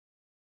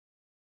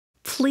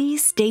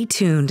Please stay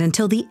tuned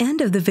until the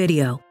end of the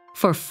video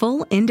for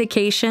full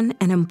indication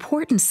and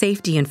important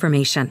safety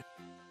information.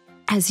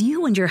 As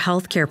you and your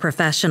healthcare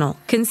professional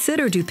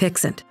consider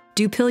DUPIXENT,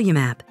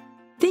 dupilumab,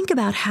 think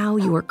about how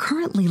you are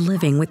currently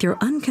living with your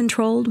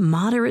uncontrolled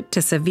moderate to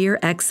severe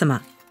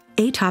eczema,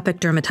 atopic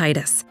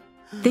dermatitis.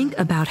 Think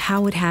about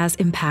how it has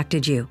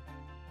impacted you.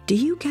 Do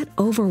you get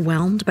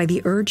overwhelmed by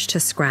the urge to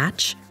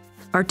scratch?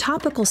 Are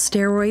topical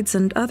steroids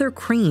and other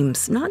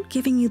creams not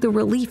giving you the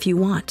relief you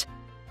want?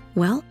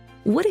 Well,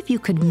 what if you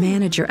could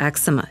manage your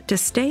eczema to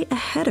stay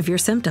ahead of your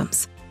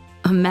symptoms?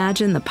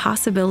 Imagine the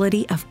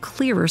possibility of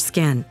clearer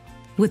skin.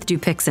 With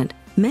DUPIXENT,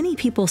 many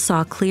people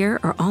saw clear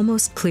or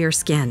almost clear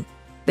skin.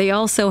 They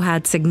also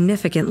had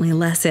significantly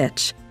less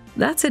itch.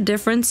 That's a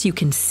difference you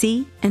can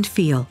see and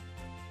feel.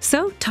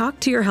 So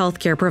talk to your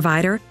healthcare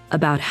provider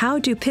about how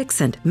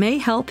DUPIXENT may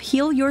help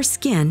heal your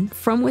skin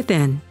from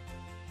within.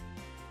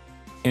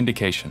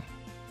 Indication: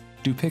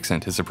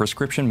 DUPIXENT is a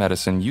prescription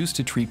medicine used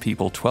to treat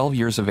people 12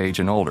 years of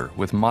age and older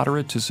with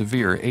moderate to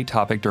severe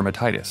atopic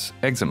dermatitis,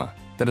 eczema,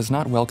 that is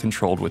not well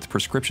controlled with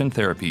prescription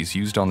therapies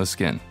used on the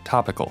skin,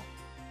 topical,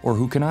 or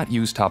who cannot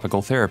use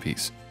topical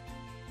therapies.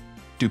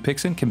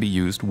 DUPIXENT can be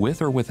used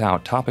with or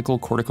without topical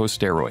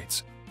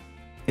corticosteroids.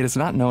 It is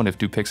not known if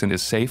DUPIXENT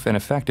is safe and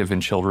effective in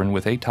children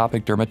with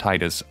atopic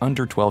dermatitis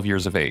under 12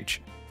 years of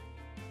age.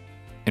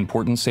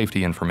 Important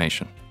safety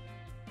information: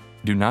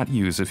 do not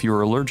use if you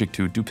are allergic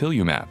to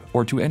dupilumab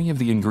or to any of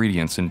the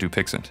ingredients in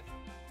DUPIXENT.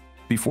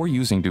 Before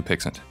using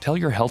DUPIXENT, tell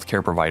your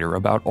healthcare provider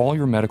about all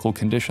your medical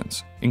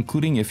conditions,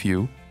 including if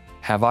you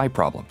have eye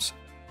problems,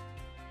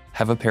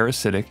 have a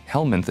parasitic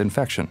helminth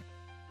infection,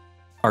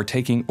 are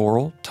taking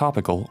oral,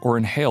 topical, or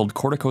inhaled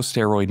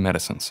corticosteroid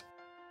medicines.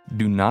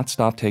 Do not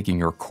stop taking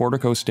your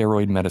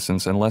corticosteroid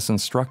medicines unless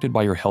instructed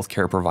by your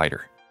healthcare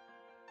provider.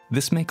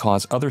 This may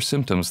cause other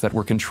symptoms that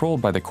were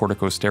controlled by the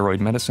corticosteroid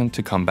medicine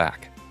to come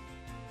back.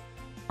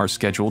 Are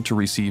scheduled to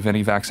receive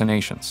any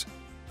vaccinations.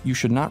 You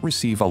should not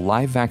receive a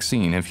live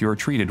vaccine if you are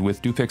treated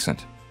with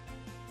DUPIXENT.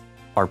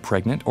 Are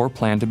pregnant or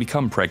plan to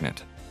become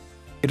pregnant.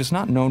 It is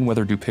not known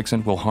whether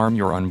DUPIXENT will harm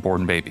your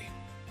unborn baby.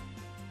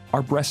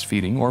 Are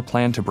breastfeeding or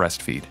plan to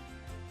breastfeed.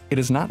 It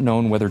is not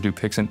known whether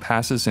DUPIXENT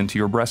passes into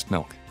your breast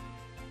milk.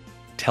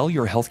 Tell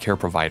your healthcare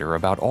provider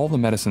about all the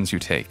medicines you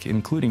take,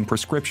 including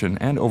prescription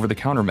and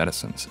over-the-counter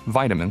medicines,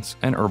 vitamins,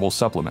 and herbal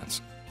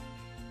supplements.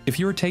 If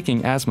you are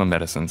taking asthma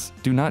medicines,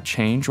 do not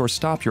change or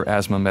stop your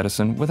asthma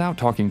medicine without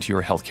talking to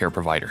your healthcare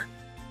provider.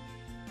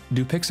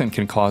 DUPIXENT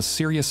can cause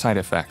serious side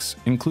effects,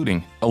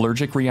 including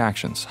allergic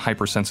reactions,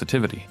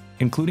 hypersensitivity,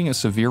 including a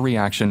severe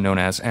reaction known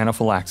as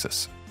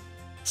anaphylaxis.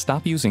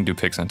 Stop using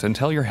DUPIXENT and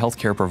tell your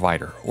healthcare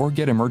provider or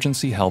get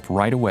emergency help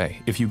right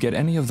away if you get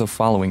any of the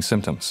following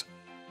symptoms: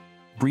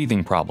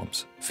 breathing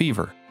problems,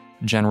 fever,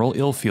 general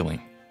ill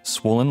feeling,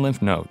 swollen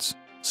lymph nodes,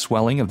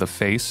 swelling of the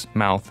face,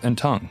 mouth, and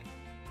tongue,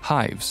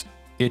 hives,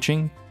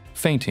 itching,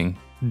 fainting,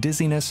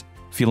 dizziness,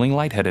 feeling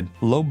lightheaded,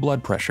 low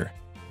blood pressure,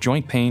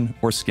 joint pain,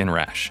 or skin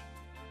rash.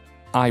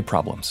 Eye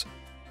problems.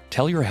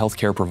 Tell your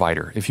healthcare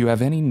provider if you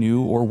have any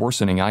new or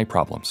worsening eye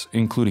problems,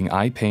 including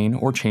eye pain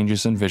or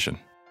changes in vision.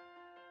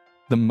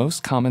 The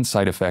most common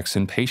side effects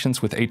in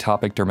patients with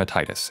atopic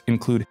dermatitis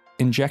include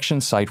injection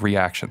site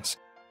reactions,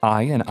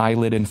 eye and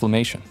eyelid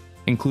inflammation,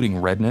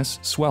 including redness,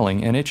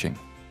 swelling, and itching,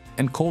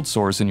 and cold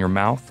sores in your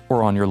mouth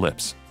or on your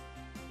lips.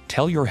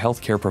 Tell your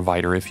healthcare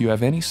provider if you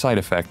have any side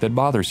effect that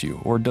bothers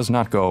you or does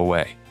not go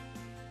away.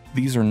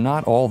 These are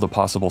not all the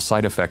possible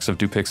side effects of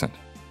DUPIXENT.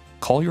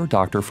 Call your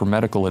doctor for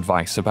medical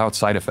advice about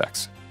side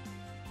effects.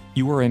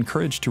 You are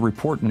encouraged to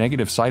report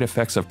negative side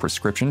effects of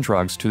prescription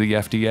drugs to the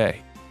FDA.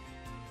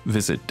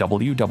 Visit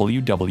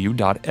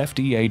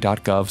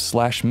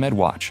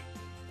www.fda.gov/medwatch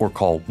or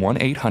call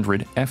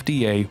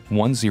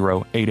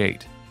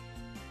 1-800-FDA-1088.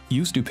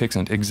 Use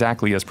DUPIXENT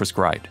exactly as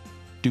prescribed.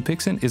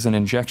 DUPIXENT is an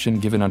injection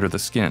given under the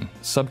skin,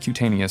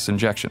 subcutaneous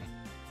injection.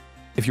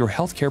 If your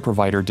healthcare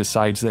provider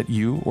decides that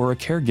you or a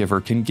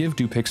caregiver can give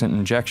DUPIXENT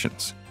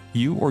injections,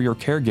 you or your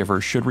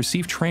caregiver should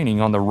receive training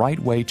on the right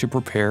way to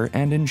prepare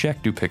and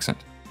inject DUPIXENT.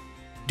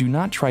 Do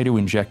not try to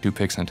inject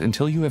DUPIXENT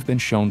until you have been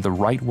shown the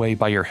right way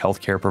by your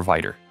healthcare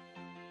provider.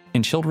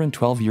 In children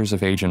 12 years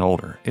of age and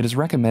older, it is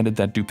recommended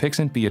that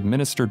DUPIXENT be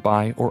administered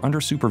by or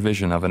under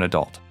supervision of an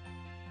adult.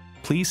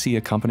 Please see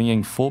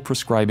accompanying full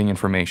prescribing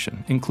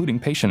information, including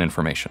patient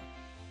information.